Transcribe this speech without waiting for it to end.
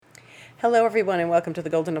Hello, everyone, and welcome to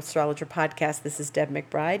the Golden Astrologer Podcast. This is Deb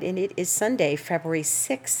McBride, and it is Sunday, February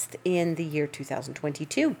 6th in the year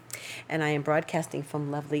 2022. And I am broadcasting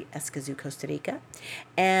from lovely Escazú, Costa Rica.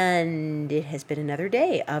 And it has been another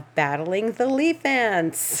day of battling the leaf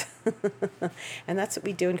ants. And that's what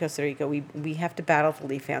we do in Costa Rica. We have to battle the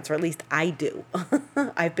leaf ants, or at least I do.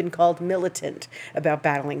 I've been called militant about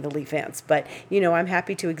battling the leaf ants. But, I'm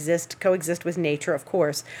happy to coexist with nature, of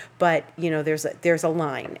course. But, there's a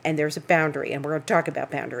line and there's a boundary, and we're going to talk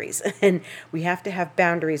about boundaries. And we have to have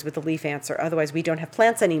boundaries with the leaf ants, or otherwise we don't have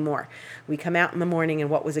plants anymore. We come out in the morning and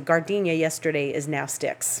what was a gardenia yesterday is now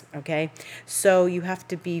sticks, okay? So you have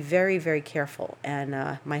to be very, very careful.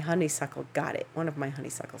 And my honeysuckle got it. One of my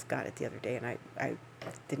honeysuckles got it the other day, and I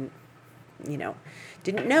didn't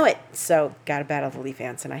know it. So got to battle the leaf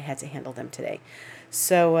ants, and I had to handle them today.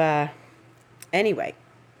 So anyway,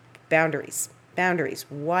 boundaries.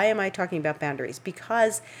 Why am I talking about boundaries?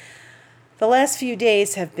 Because the last few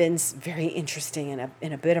days have been very interesting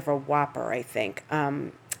and a bit of a whopper, I think.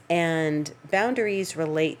 And boundaries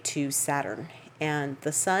relate to Saturn. And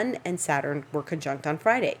the Sun and Saturn were conjunct on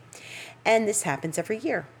Friday. And this happens every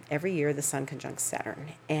year. Every year the Sun conjuncts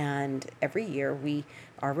Saturn. And every year we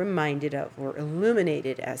are reminded of, or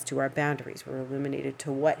illuminated as to our boundaries. We're illuminated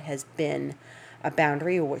to what has been a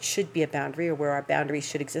boundary, or what should be a boundary, or where our boundaries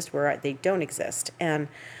should exist, where they don't exist. And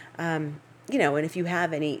and if you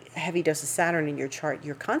have any heavy dose of Saturn in your chart,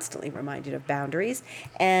 you're constantly reminded of boundaries.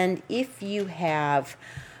 And if you have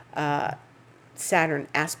Saturn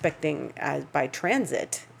aspecting by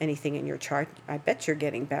transit anything in your chart, I bet you're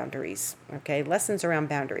getting boundaries, okay? Lessons around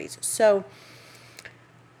boundaries. So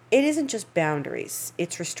it isn't just boundaries,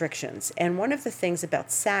 it's restrictions. And one of the things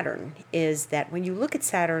about Saturn is that when you look at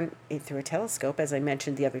Saturn through a telescope, as I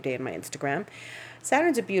mentioned the other day in my Instagram,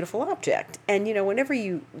 Saturn's a beautiful object. And, whenever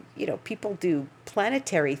people do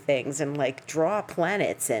planetary things and draw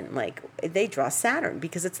planets and they draw Saturn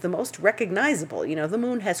because it's the most recognizable. The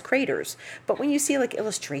moon has craters. But when you see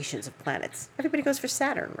illustrations of planets, everybody goes for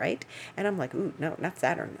Saturn, right? And I'm like, ooh, no, not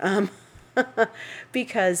Saturn.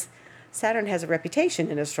 Because Saturn has a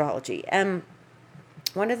reputation in astrology. And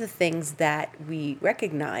one of the things that we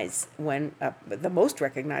recognize the most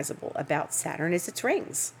recognizable about Saturn is its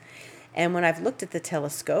rings. And when I've looked at the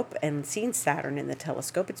telescope and seen Saturn in the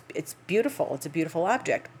telescope, it's beautiful. It's a beautiful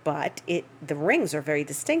object, but the rings are very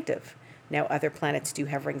distinctive. Now, other planets do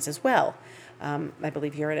have rings as well. I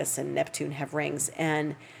believe Uranus and Neptune have rings,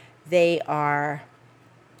 and they are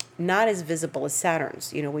not as visible as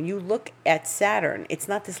Saturn's. When you look at Saturn, it's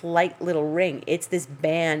not this light little ring. It's this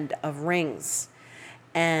band of rings.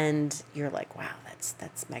 And you're like, wow,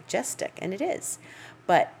 that's majestic. And it is.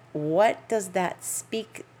 But what does that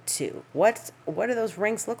speak to? What do those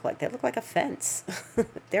rings look like? They look like a fence.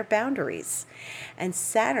 They're boundaries. And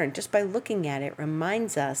Saturn, just by looking at it,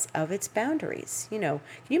 reminds us of its boundaries. Can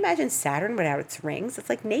you imagine Saturn without its rings? It's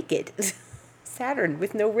like naked. Saturn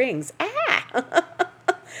with no rings.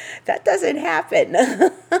 That doesn't happen.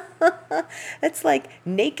 It's like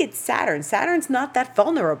naked Saturn. Saturn's not that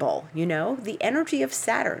vulnerable, the energy of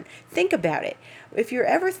Saturn. Think about it. If you're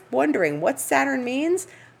ever wondering what Saturn means,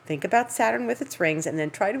 think about Saturn with its rings and then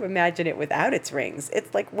try to imagine it without its rings.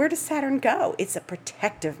 It's like, where does Saturn go? It's a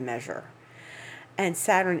protective measure. And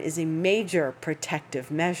Saturn is a major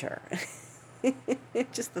protective measure.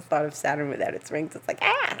 Just the thought of Saturn without its rings, it's like,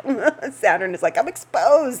 Saturn is like, I'm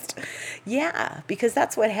exposed. Yeah, because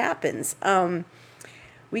that's what happens.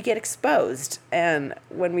 We get exposed, and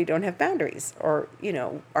when we don't have boundaries, or,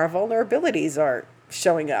 our vulnerabilities are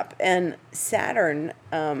showing up. And Saturn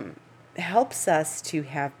helps us to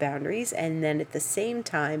have boundaries, and then at the same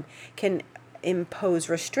time can impose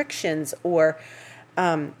restrictions or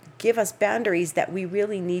give us boundaries that we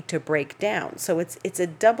really need to break down. So it's a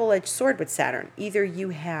double-edged sword with Saturn. Either you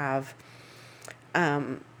have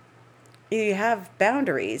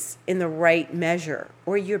boundaries in the right measure,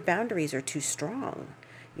 or your boundaries are too strong.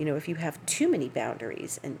 If you have too many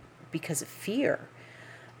boundaries and because of fear,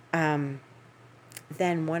 then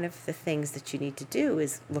one of the things that you need to do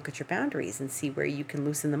is look at your boundaries and see where you can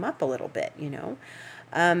loosen them up a little bit,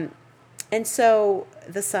 And so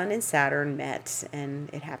the Sun and Saturn met, and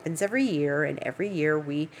it happens every year, and every year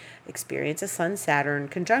we experience a Sun-Saturn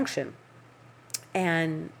conjunction.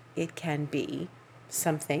 And it can be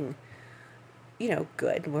something,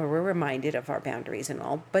 good, where we're reminded of our boundaries and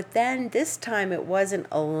all. But then this time it wasn't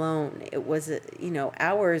alone. It was,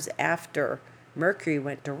 hours after Mercury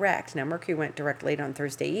went direct. Now, Mercury went direct late on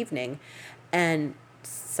Thursday evening, and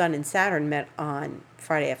Sun and Saturn met on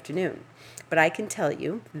Friday afternoon. But I can tell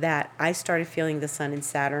you that I started feeling the Sun and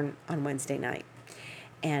Saturn on Wednesday night.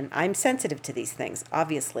 And I'm sensitive to these things,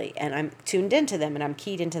 obviously, and I'm tuned into them and I'm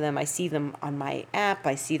keyed into them. I see them on my app.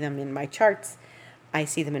 I see them in my charts. I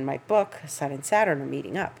see them in my book. Sun and Saturn are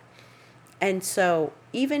meeting up. And so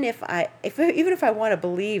even if I want to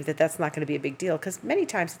believe that that's not going to be a big deal, because many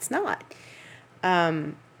times it's not,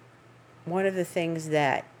 one of the things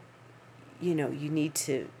that, you need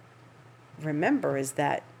to remember is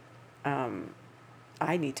that,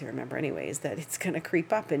 I need to remember anyway, is that it's going to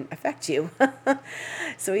creep up and affect you.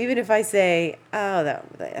 So even if I say, oh,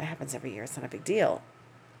 that happens every year, it's not a big deal.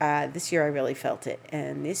 This year I really felt it.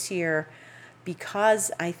 And this year,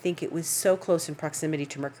 because I think it was so close in proximity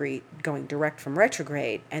to Mercury going direct from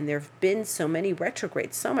retrograde, and there have been so many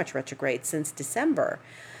retrogrades, so much retrograde since December,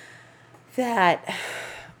 that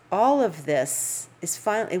all of this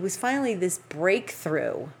it was finally this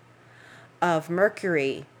breakthrough of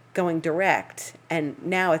Mercury going direct, and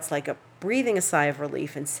now it's like breathing a sigh of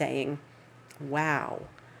relief and saying, wow,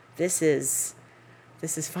 this is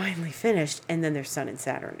finally finished. And then there's Sun and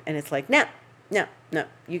Saturn, and it's like, no,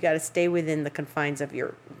 you got to stay within the confines of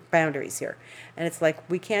your boundaries here. And it's like,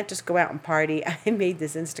 we can't just go out and party. I made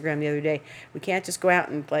this Instagram the other day. We can't just go out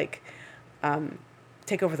and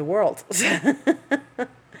take over the world.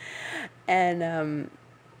 And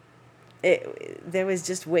there was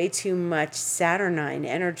just way too much Saturnine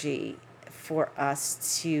energy for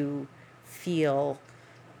us to feel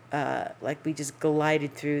like we just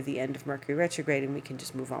glided through the end of Mercury retrograde and we can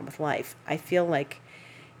just move on with life. I feel like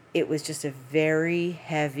it was just a very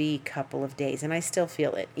heavy couple of days, and I still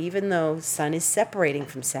feel it. Even though Sun is separating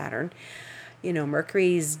from Saturn,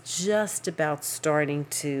 Mercury is just about starting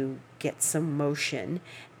to get some motion,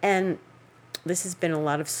 and this has been a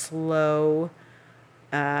lot of slow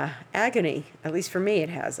agony. At least for me it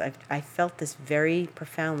has. I felt this very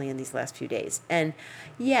profoundly in these last few days. And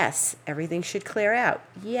yes, everything should clear out.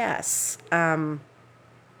 Yes,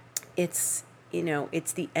 it's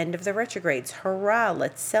the end of the retrogrades. Hurrah,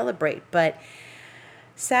 let's celebrate. But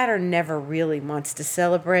Saturn never really wants to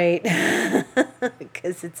celebrate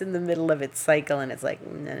because it's in the middle of its cycle, and it's like,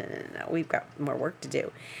 no, we've got more work to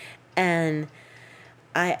do. And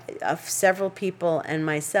several people and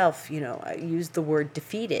myself, I used the word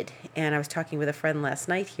defeated. And I was talking with a friend last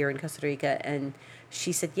night here in Costa Rica, and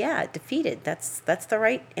she said, yeah, defeated. That's the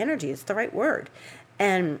right energy. It's the right word.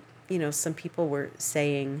 And, some people were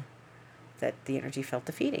saying that the energy felt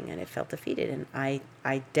defeating, and it felt defeated. And I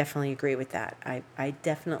definitely agree with that. I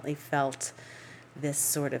definitely felt this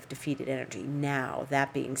sort of defeated energy. Now,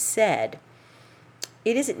 that being said,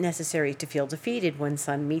 it isn't necessary to feel defeated when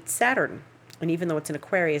Sun meets Saturn. And even though it's an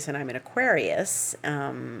Aquarius and I'm an Aquarius,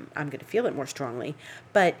 I'm going to feel it more strongly.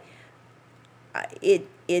 But it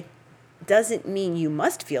doesn't mean you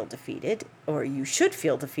must feel defeated, or you should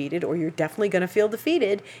feel defeated, or you're definitely going to feel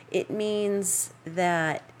defeated. It means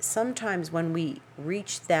that sometimes when we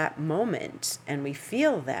reach that moment and we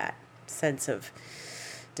feel that sense of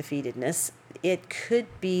defeatedness, it could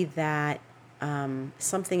be that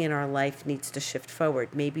something in our life needs to shift forward.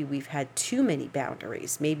 Maybe we've had too many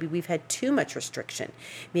boundaries. Maybe we've had too much restriction.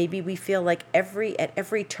 Maybe we feel like at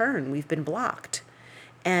every turn we've been blocked.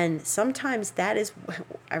 And sometimes that is,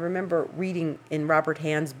 I remember reading in Robert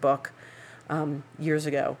Hand's book years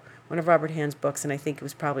ago, one of Robert Hand's books, and I think it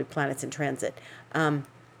was probably Planets in Transit.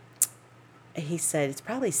 He said, it's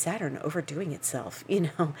probably Saturn overdoing itself,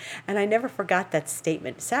 and I never forgot that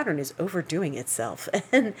statement. Saturn is overdoing itself.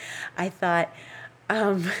 And I thought,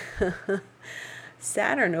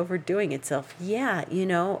 Saturn overdoing itself. Yeah,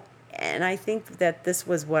 and I think that this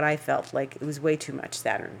was what I felt like. It was way too much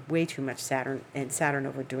Saturn, and Saturn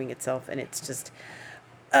overdoing itself. And it's just,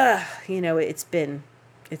 it's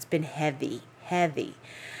been heavy.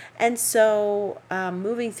 And so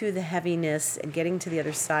moving through the heaviness and getting to the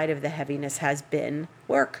other side of the heaviness has been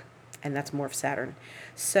work, and that's more of Saturn.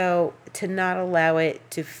 So to not allow it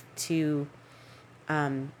to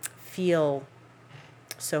feel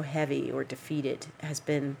so heavy or defeated has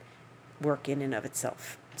been work in and of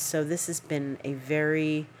itself. So this has been a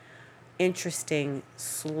very interesting,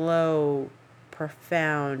 slow,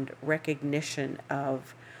 profound recognition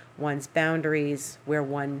of one's boundaries, where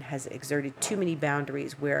one has exerted too many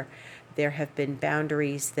boundaries, where there have been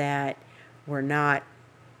boundaries that were not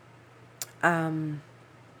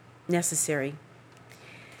necessary.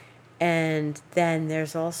 And then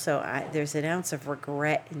there's also there's an ounce of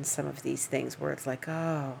regret in some of these things, where it's like,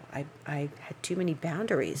 oh, I had too many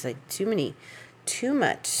boundaries, too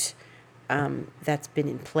much that's been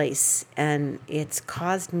in place, and it's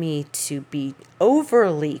caused me to be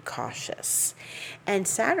overly cautious. And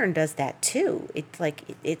Saturn does that too. It's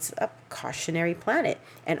like it's a cautionary planet.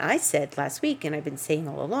 And I said last week, and I've been saying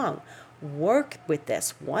all along, work with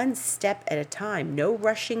this one step at a time, no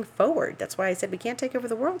rushing forward. That's why I said we can't take over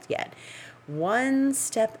the world yet. One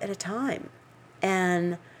step at a time.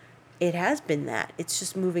 And it has been that. It's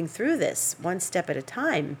just moving through this one step at a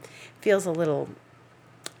time feels a little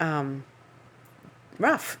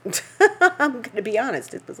rough. I'm going to be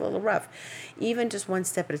honest. It was a little rough, even just one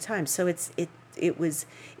step at a time. So it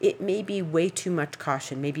may be way too much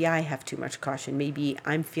caution. Maybe I have too much caution. Maybe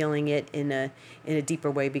I'm feeling it in a deeper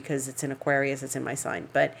way because it's in Aquarius. It's in my sign.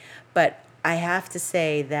 But I have to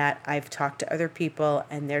say that I've talked to other people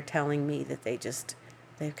and they're telling me that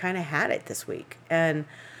they've kind of had it this week. And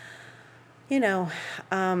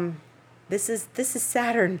this is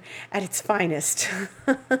Saturn at its finest.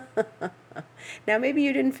 Now maybe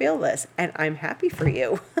you didn't feel this, and I'm happy for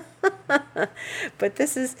you. But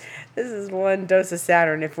this is one dose of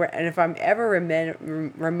Saturn. If I'm ever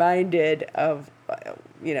reminded of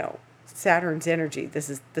Saturn's energy,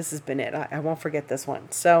 this has been it. I won't forget this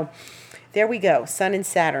one. So there we go, Sun and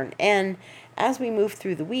Saturn. And as we move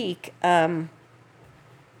through the week,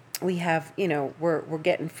 we have, we're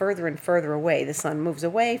getting further and further away. The Sun moves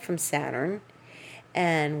away from Saturn,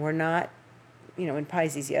 and we're not, in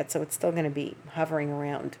Pisces yet, so it's still going to be hovering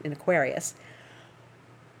around in Aquarius.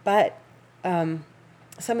 But some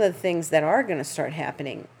of the things that are going to start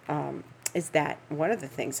happening is that one of the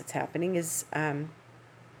things that's happening is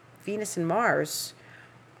Venus and Mars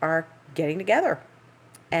are getting together.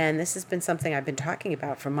 And this has been something I've been talking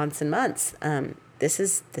about for months and months. This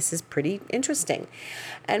is pretty interesting.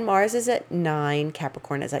 And Mars is at 9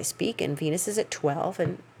 Capricorn as I speak, and Venus is at 12.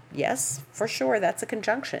 And yes, for sure, that's a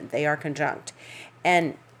conjunction. They are conjunct.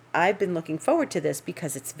 And I've been looking forward to this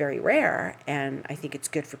because it's very rare, and I think it's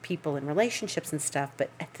good for people in relationships and stuff. But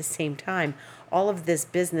at the same time, all of this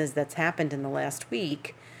business that's happened in the last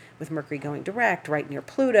week with Mercury going direct right near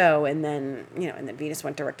Pluto, and then, and then Venus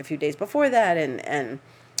went direct a few days before that, and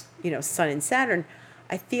Sun and Saturn,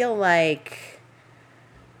 I feel like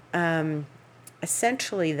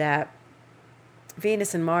essentially that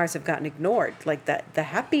Venus and Mars have gotten ignored. Like the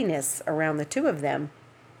happiness around the two of them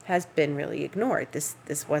has been really ignored.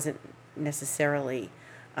 This wasn't necessarily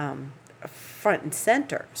front and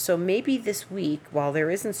center. So maybe this week, while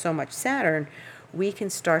there isn't so much Saturn, we can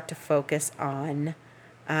start to focus on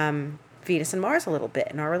Venus and Mars a little bit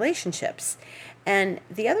in our relationships. And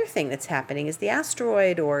the other thing that's happening is the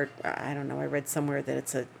asteroid, or I don't know, I read somewhere that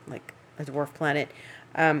it's a dwarf planet.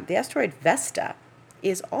 The asteroid Vesta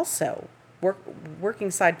is also working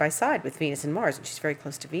side by side with Venus and Mars, and she's very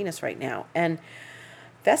close to Venus right now. And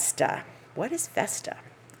Vesta, what is Vesta?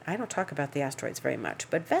 I don't talk about the asteroids very much,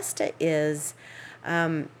 but Vesta is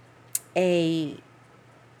an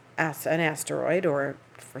asteroid, or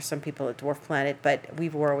for some people a dwarf planet, but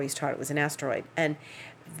we've always taught it was an asteroid. And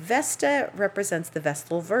Vesta represents the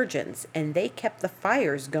Vestal Virgins, and they kept the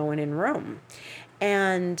fires going in Rome.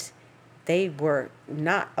 And they were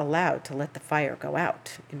not allowed to let the fire go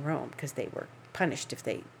out in Rome because they were punished if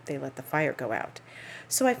they let the fire go out.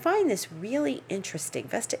 So I find this really interesting.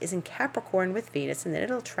 Vesta is in Capricorn with Venus, and then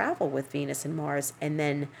it'll travel with Venus and Mars. And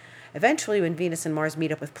then eventually when Venus and Mars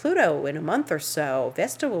meet up with Pluto in a month or so,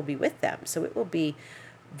 Vesta will be with them. So it will be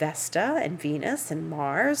Vesta and Venus and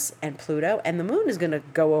Mars and Pluto, and the moon is going to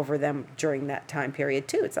go over them during that time period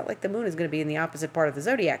too. It's not like the moon is going to be in the opposite part of the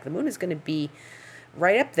zodiac. The moon is going to be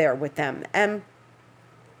right up there with them. And,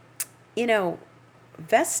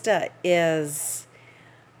 Vesta is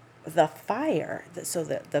the fire. So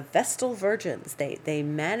the Vestal Virgins, they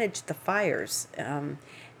managed the fires, and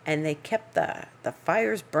they kept the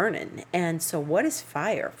fires burning. And so what is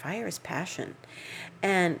fire? Fire is passion.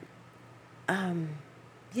 And,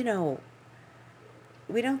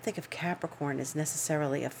 we don't think of Capricorn as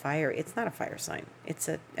necessarily a fire. It's not a fire sign. It's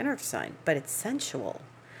an earth sign, but it's sensual.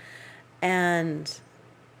 And,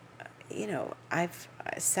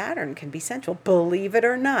 Saturn can be sensual. Believe it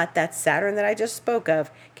or not, that Saturn that I just spoke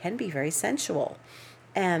of can be very sensual.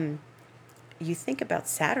 And you think about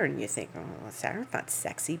Saturn, you think, oh, Saturn's not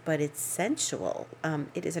sexy, but it's sensual.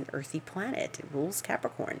 It is an earthy planet. It rules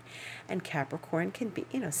Capricorn. And Capricorn can be,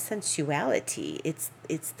 sensuality. It's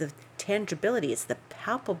the tangibility. It's the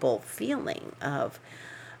palpable feeling of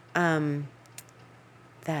that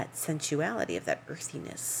sensuality, of that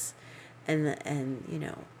earthiness. And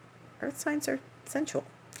earth signs are sensual.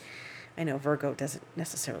 I know Virgo doesn't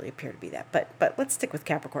necessarily appear to be that, but let's stick with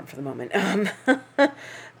Capricorn for the moment.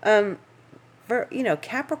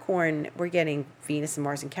 Capricorn, we're getting Venus and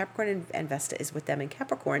Mars in Capricorn, and Vesta is with them in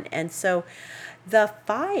Capricorn. And so the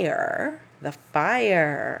fire, the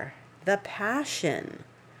passion.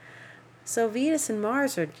 So Venus and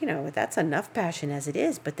Mars are, that's enough passion as it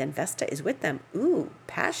is, but then Vesta is with them. Ooh,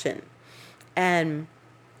 passion. And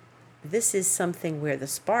this is something where the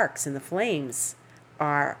sparks and the flames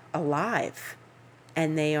are alive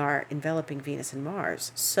and they are enveloping Venus and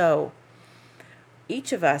Mars. So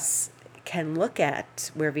each of us can look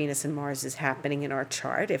at where Venus and Mars is happening in our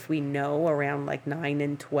chart. If we know around like 9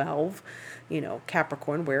 and 12,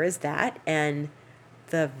 Capricorn, where is that? And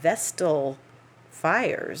the Vestal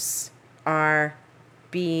fires are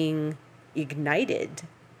being ignited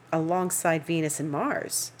alongside Venus and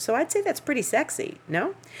Mars. So I'd say that's pretty sexy,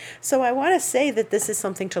 no? So I want to say that this is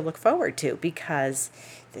something to look forward to because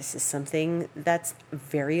this is something that's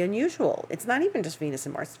very unusual. It's not even just Venus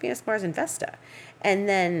and Mars. It's Venus, Mars, and Vesta. And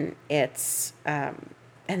then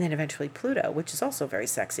and then eventually Pluto, which is also very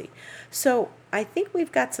sexy. So I think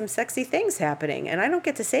we've got some sexy things happening, and I don't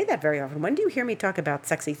get to say that very often. When do you hear me talk about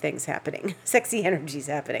sexy things happening, sexy energies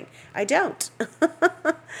happening? I don't.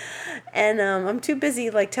 And I'm too busy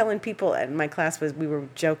like telling people. And my class we were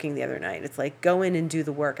joking the other night. It's like go in and do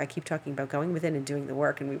the work. I keep talking about going within and doing the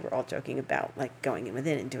work, and we were all joking about like going in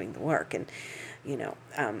within and doing the work, and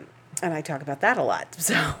and I talk about that a lot.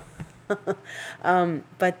 So.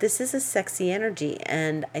 But this is a sexy energy,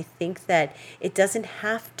 and I think that it doesn't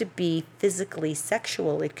have to be physically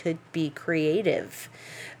sexual. It could be creative.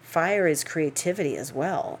 Fire is creativity as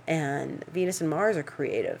well, and Venus and Mars are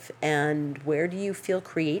creative. And where do you feel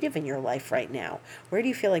creative in your life right now? Where do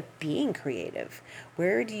you feel like being creative?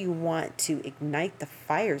 Where do you want to ignite the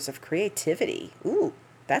fires of creativity? Ooh,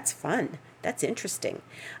 that's fun. That's interesting.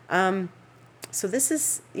 So this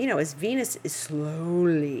is, as Venus is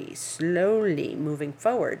slowly moving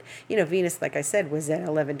forward. Venus, like I said, was at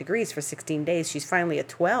 11 degrees for 16 days. She's finally at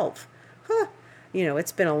 12.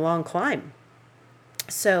 It's been a long climb.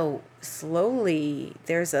 So slowly,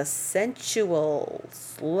 there's a sensual,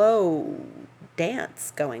 slow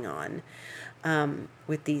dance going on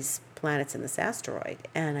with these planets in this asteroid.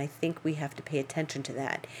 And I think we have to pay attention to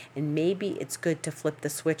that. And maybe it's good to flip the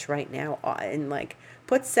switch right now and like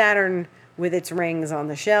put Saturn with its rings on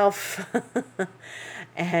the shelf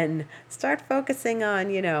and start focusing on,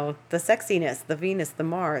 the sexiness, the Venus, the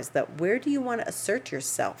Mars, that where do you want to assert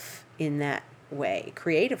yourself in that way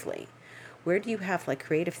creatively? Where do you have like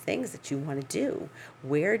creative things that you want to do?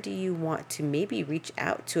 Where do you want to maybe reach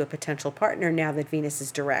out to a potential partner now that Venus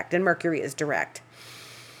is direct and Mercury is direct?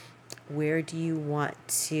 Where do you want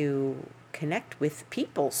to connect with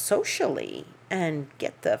people socially and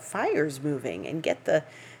get the fires moving and get the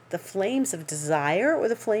flames of desire or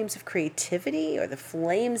the flames of creativity or the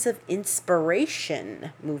flames of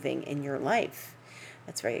inspiration moving in your life?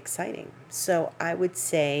 That's very exciting. So I would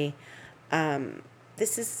say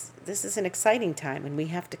this is an exciting time, and we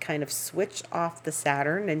have to kind of switch off the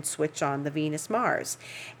Saturn and switch on the Venus Mars.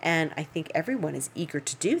 And I think everyone is eager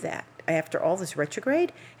to do that. After all this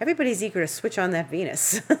retrograde, everybody's eager to switch on that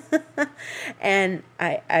Venus. And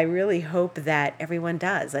I really hope that everyone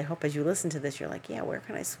does. I hope as you listen to this, you're like, yeah, where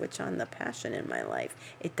can I switch on the passion in my life?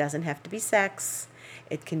 It doesn't have to be sex.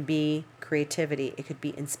 It can be creativity. It could be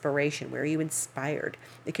inspiration. Where are you inspired?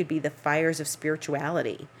 It could be the fires of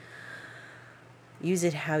spirituality. Use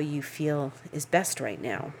it how you feel is best right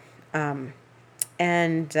now.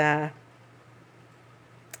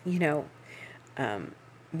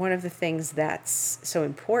 One of the things that's so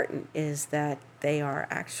important is that they are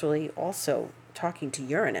actually also talking to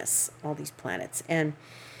Uranus, all these planets. And,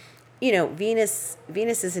 Venus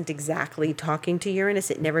isn't exactly talking to Uranus.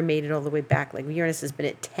 It never made it all the way back. Like Uranus has been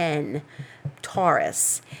at 10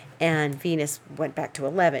 Taurus, and Venus went back to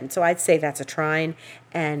 11. So I'd say that's a trine.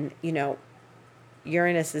 And,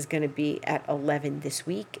 Uranus is going to be at 11 this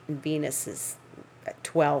week, and Venus is at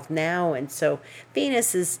 12 now. And so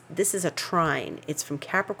this is a trine. It's from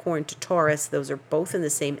Capricorn to Taurus. Those are both in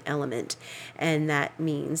the same element. And that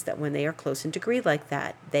means that when they are close in degree like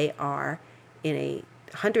that, they are in a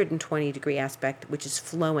 120 degree aspect, which is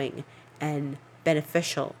flowing and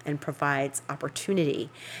beneficial and provides opportunity.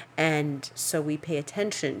 And so we pay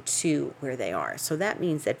attention to where they are. So that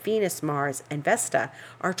means that Venus, Mars, and Vesta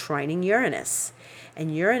are trining Uranus.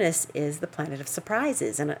 And Uranus is the planet of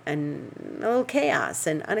surprises and a little chaos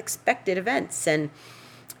and unexpected events and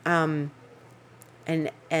the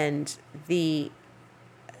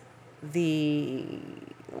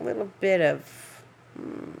little bit of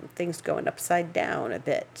things going upside down a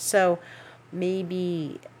bit. So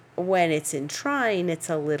maybe when it's in trine, it's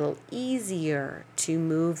a little easier to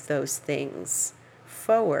move those things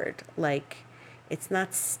forward. Like it's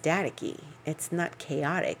not staticky, it's not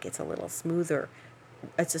chaotic, it's a little smoother.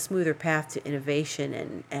 It's a smoother path to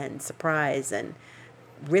innovation and surprise and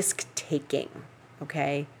risk taking.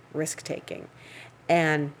 Okay, risk taking,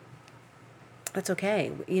 and That's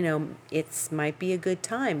okay. It's might be a good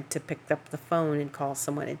time to pick up the phone and call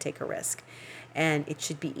someone and take a risk. And it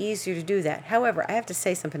should be easier to do that. However, I have to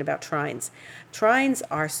say something about trines. Trines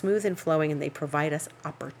are smooth and flowing, and they provide us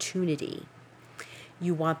opportunity.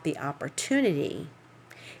 You want the opportunity,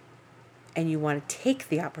 and you want to take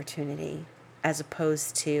the opportunity, as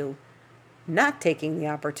opposed to not taking the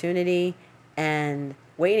opportunity and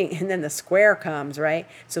waiting, and then the square comes, right?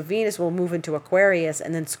 So Venus will move into Aquarius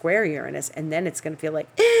and then square Uranus, and then it's going to feel like,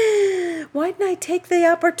 why didn't I take the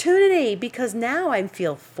opportunity? Because now I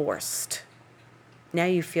feel forced. Now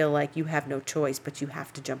you feel like you have no choice, but you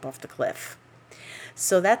have to jump off the cliff.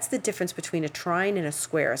 So that's the difference between a trine and a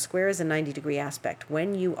square. A square is a 90-degree aspect.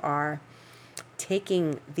 When you are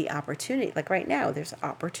taking the opportunity, like right now, there's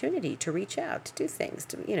opportunity to reach out, to do things,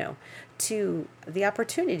 to the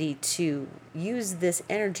opportunity to use this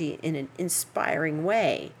energy in an inspiring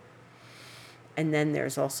way. And then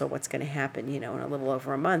there's also what's going to happen, in a little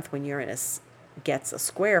over a month when Uranus gets a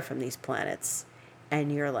square from these planets, and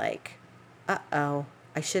you're like, uh-oh,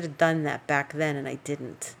 I should have done that back then and I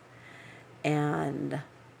didn't. And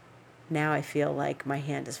now I feel like my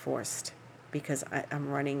hand is forced because I'm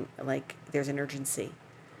running, like there's an urgency,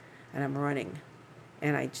 and I'm running.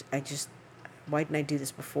 And I just, why didn't I do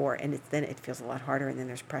this before? And then it feels a lot harder, and then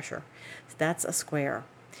there's pressure. So that's a square.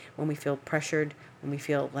 When we feel pressured, when we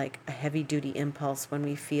feel like a heavy-duty impulse, when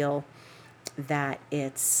we feel that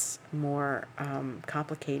it's more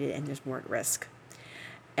complicated and there's more at risk.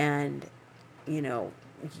 And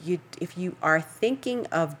if you are thinking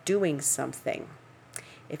of doing something,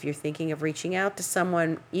 if you're thinking of reaching out to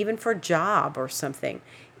someone, even for a job or something,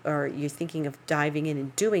 or you're thinking of diving in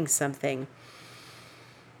and doing something,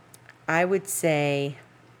 I would say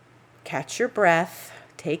catch your breath,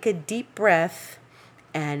 take a deep breath,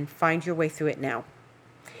 and find your way through it now.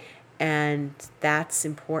 And that's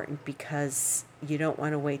important because you don't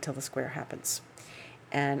want to wait till the square happens.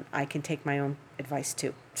 And I can take my own advice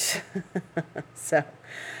too. So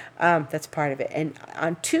that's part of it. And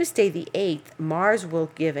on Tuesday the 8th, Mars will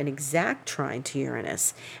give an exact trine to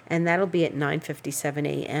Uranus, and that'll be at 9:57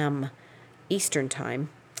 a.m. Eastern time.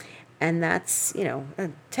 And that's,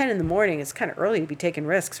 10 in the morning is kind of early to be taking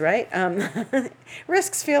risks, right?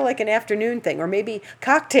 Risks feel like an afternoon thing, or maybe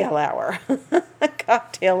cocktail hour. A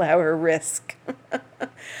cocktail hour risk.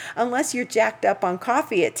 Unless you're jacked up on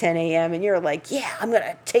coffee at 10 a.m. and you're like, yeah, I'm going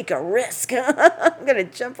to take a risk. I'm going to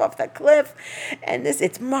jump off the cliff. And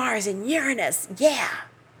it's Mars and Uranus. Yeah.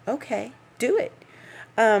 Okay. Do it.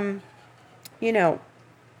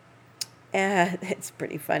 It's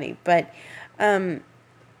pretty funny. But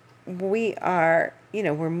we are,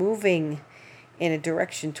 we're moving in a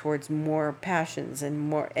direction towards more passions and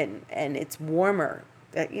more, and it's warmer.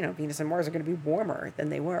 Venus and Mars are going to be warmer than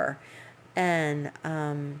they were. And,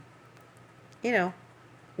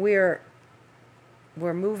 we're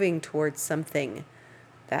moving towards something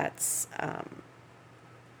that's, a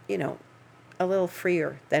little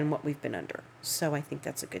freer than what we've been under. So I think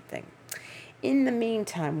that's a good thing. In the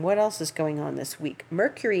meantime, what else is going on this week?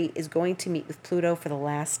 Mercury is going to meet with Pluto for the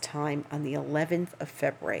last time on the 11th of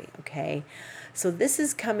February, okay? So this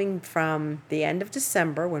is coming from the end of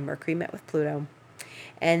December when Mercury met with Pluto.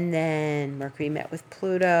 And then Mercury met with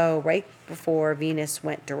Pluto right before Venus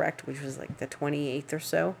went direct, which was like the 28th or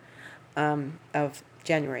so of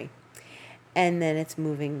January. And then it's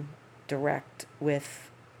moving direct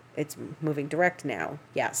now,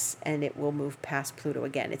 yes, and it will move past Pluto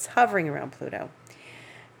again. It's hovering around Pluto.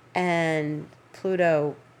 And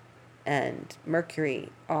Pluto and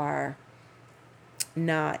Mercury are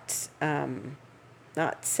not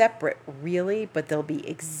separate really, but they'll be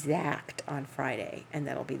exact on Friday, and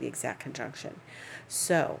that'll be the exact conjunction.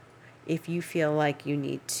 So if you feel like you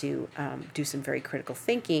need to do some very critical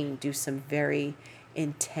thinking, do some very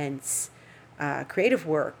intense creative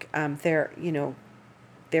work,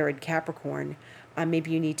 they're in Capricorn,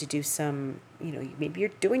 maybe you need to do some, maybe you're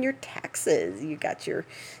doing your taxes, you got your,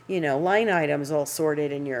 line items all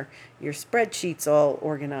sorted and your spreadsheets all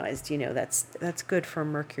organized, that's good for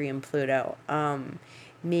Mercury and Pluto.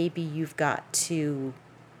 Maybe you've got to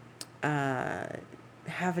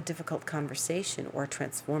have a difficult conversation or a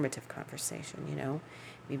transformative conversation,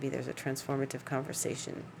 maybe there's a transformative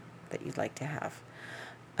conversation that you'd like to have.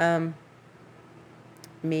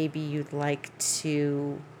 Maybe you'd like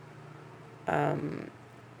to,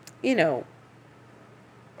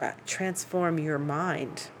 transform your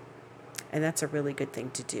mind. And that's a really good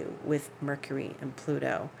thing to do with Mercury and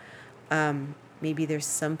Pluto. Maybe there's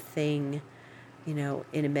something, in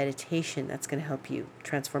a meditation that's going to help you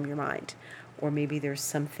transform your mind. Or maybe there's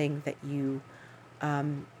something that you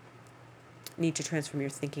need to transform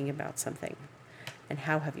your thinking about something. and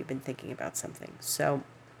how have you been thinking about something. So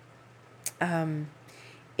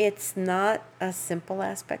it's not a simple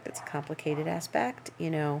aspect, it's a complicated aspect.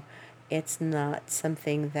 It's not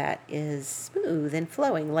something that is smooth and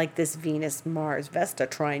flowing like this Venus, Mars, Vesta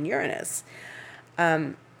trine Uranus.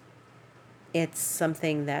 It's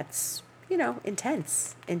something that's,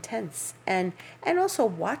 intense. And also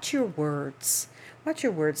watch your words. Watch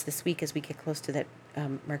your words this week as we get close to that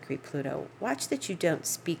Mercury Pluto. Watch that you don't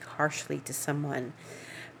speak harshly to someone.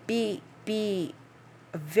 Be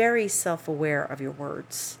very self-aware of your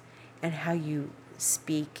words and how you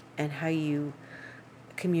speak and how you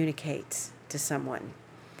communicate to someone.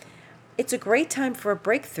 It's a great time for a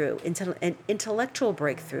breakthrough, an intellectual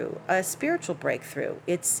breakthrough, a spiritual breakthrough.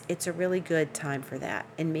 It's a really good time for that.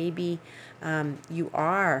 And maybe you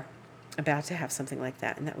are about to have something like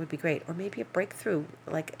that, and that would be great. Or maybe a breakthrough,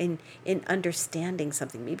 like in understanding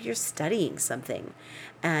something. Maybe you're studying something,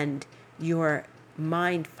 and your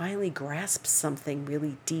mind finally grasps something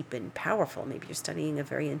really deep and powerful. Maybe you're studying a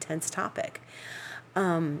very intense topic.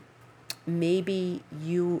 Maybe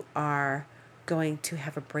you are going to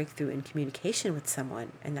have a breakthrough in communication with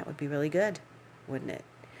someone, and that would be really good, wouldn't it?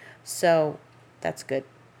 So that's good.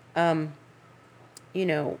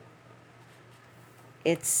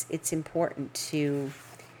 It's important to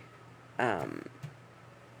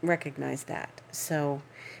recognize that. So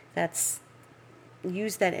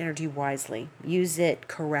use that energy wisely. Use it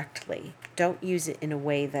correctly. Don't use it in a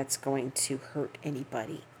way that's going to hurt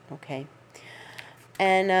anybody, okay?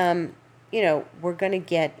 And we're going to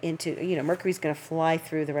get into, Mercury's going to fly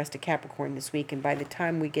through the rest of Capricorn this week. And by the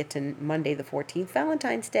time we get to Monday the 14th,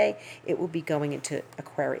 Valentine's Day, it will be going into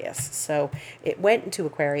Aquarius. So it went into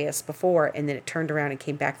Aquarius before, and then it turned around and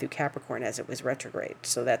came back through Capricorn as it was retrograde.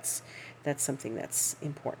 So that's something that's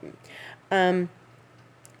important.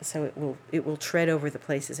 So it will tread over the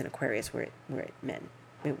places in Aquarius where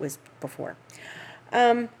it was before.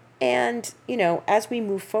 And, as we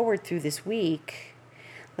move forward through this week,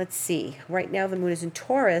 let's see. Right now the moon is in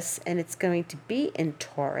Taurus, and it's going to be in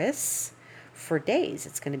Taurus for days.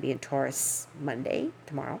 It's going to be in Taurus Monday,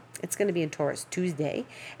 tomorrow. It's going to be in Taurus Tuesday,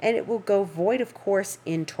 and it will go void, of course,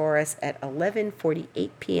 in Taurus at 11:48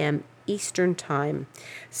 p.m. Eastern Time.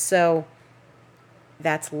 So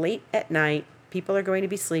that's late at night. People are going to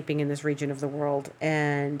be sleeping in this region of the world,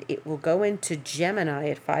 and it will go into Gemini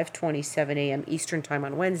at 5:27 a.m. Eastern Time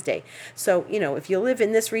on Wednesday. So, if you live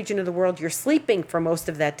in this region of the world, you're sleeping for most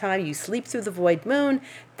of that time. You sleep through the void moon.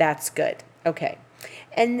 That's good. Okay.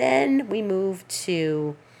 And then we move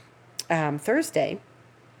to Thursday,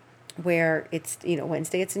 where it's,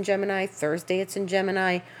 Wednesday it's in Gemini, Thursday it's in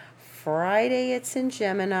Gemini, Friday it's in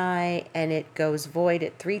Gemini, and it goes void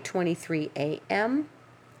at 3:23 a.m.,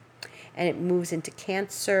 and it moves into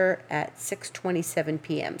Cancer at 6:27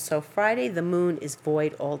 p.m. So Friday, the moon is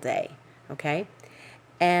void all day, okay?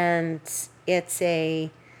 And it's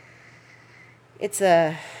a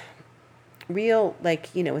real,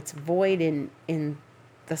 it's void in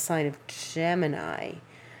the sign of Gemini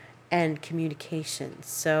and communication.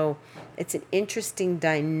 So it's an interesting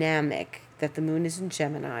dynamic that the moon is in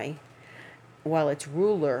Gemini while its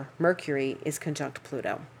ruler, Mercury, is conjunct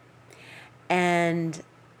Pluto. And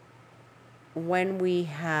when we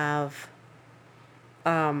have,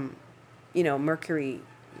 Mercury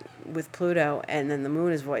with Pluto and then the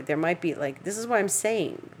moon is void, there might be this is why I'm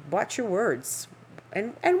saying, watch your words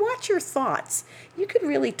and watch your thoughts. You could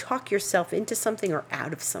really talk yourself into something or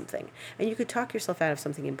out of something, and you could talk yourself out of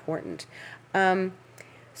something important.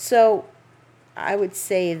 So I would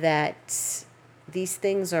say that these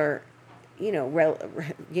things are,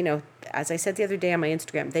 as I said the other day on my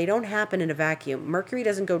Instagram, they don't happen in a vacuum. Mercury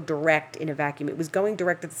doesn't go direct in a vacuum. It was going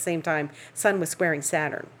direct at the same time Sun was squaring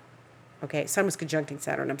Saturn. Okay, Sun was conjuncting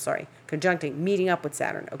Saturn, meeting up with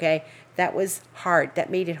Saturn, okay? That was hard. That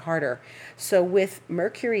made it harder. So with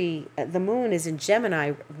Mercury, the moon is in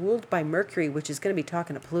Gemini, ruled by Mercury, which is going to be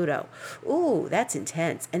talking to Pluto. Ooh, that's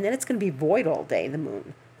intense. And then it's going to be void all day, the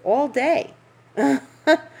moon. All day.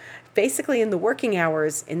 Basically in the working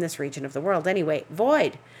hours in this region of the world anyway,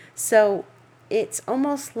 void. So it's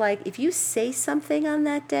almost like if you say something on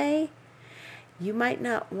that day, you might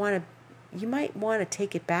want to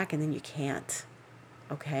take it back, and then you can't.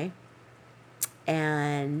 Okay?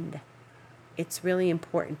 And it's really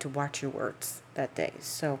important to watch your words that day.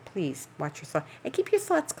 So please watch your thoughts and keep your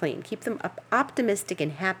thoughts clean. Keep them optimistic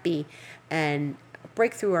and happy and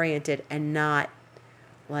breakthrough oriented, and not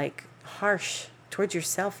harsh towards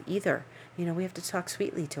yourself either. We have to talk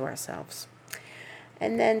sweetly to ourselves.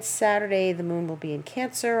 And then Saturday, the moon will be in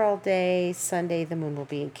Cancer all day. Sunday, the moon will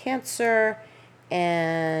be in Cancer.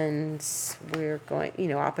 And we're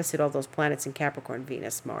going, opposite all those planets in Capricorn,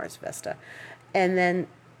 Venus, Mars, Vesta. And then,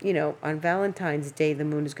 on Valentine's Day, the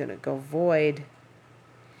moon is going to go void,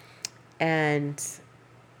 and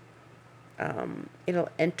it'll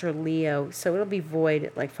enter Leo. So it'll be void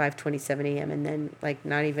at like 5:27 a.m. and then like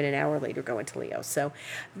not even an hour later go into Leo. So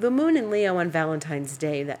the moon in Leo on Valentine's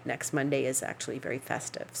Day, that next Monday, is actually very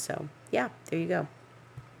festive. So yeah, there you go.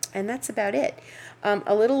 And that's about it.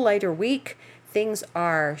 A little lighter week. Things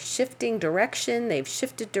are shifting direction. They've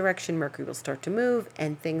shifted direction. Mercury will start to move,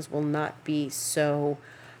 and things will not be so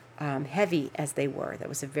heavy as they were. That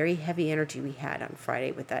was a very heavy energy we had on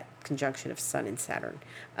Friday with that conjunction of Sun and Saturn.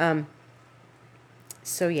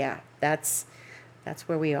 So yeah, that's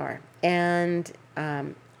where we are. And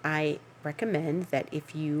I recommend that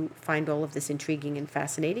if you find all of this intriguing and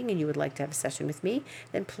fascinating and you would like to have a session with me,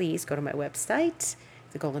 then please go to my website,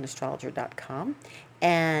 thegoldenastrologer.com,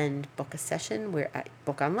 and book a session where I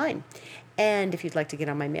book online. And if you'd like to get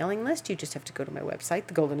on my mailing list, you just have to go to my website,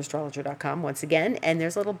 thegoldenastrologer.com, once again, and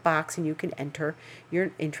there's a little box, and you can enter your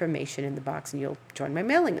information in the box, and you'll join my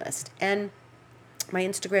mailing list. And my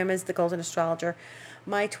Instagram is The Golden Astrologer.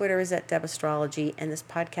 My Twitter is @DebAstrology, and this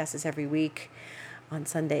podcast is every week on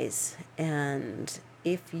Sundays. And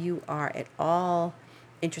if you are at all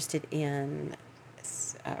interested in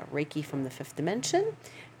Reiki from the fifth dimension,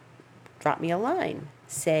 drop me a line.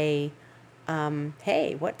 Say,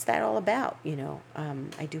 hey, what's that all about?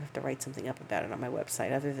 I do have to write something up about it on my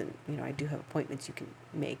website, other than, I do have appointments you can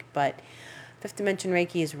make. But fifth dimension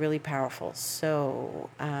Reiki is really powerful. So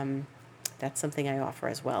that's something I offer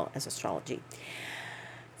as well as astrology.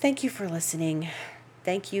 Thank you for listening.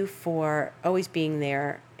 Thank you for always being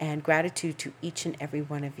there, and gratitude to each and every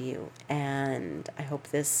one of you. And I hope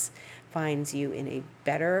this finds you in a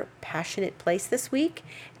better, passionate place this week,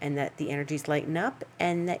 and that the energies lighten up,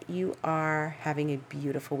 and that you are having a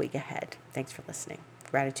beautiful week ahead. Thanks for listening.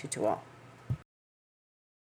 Gratitude to all.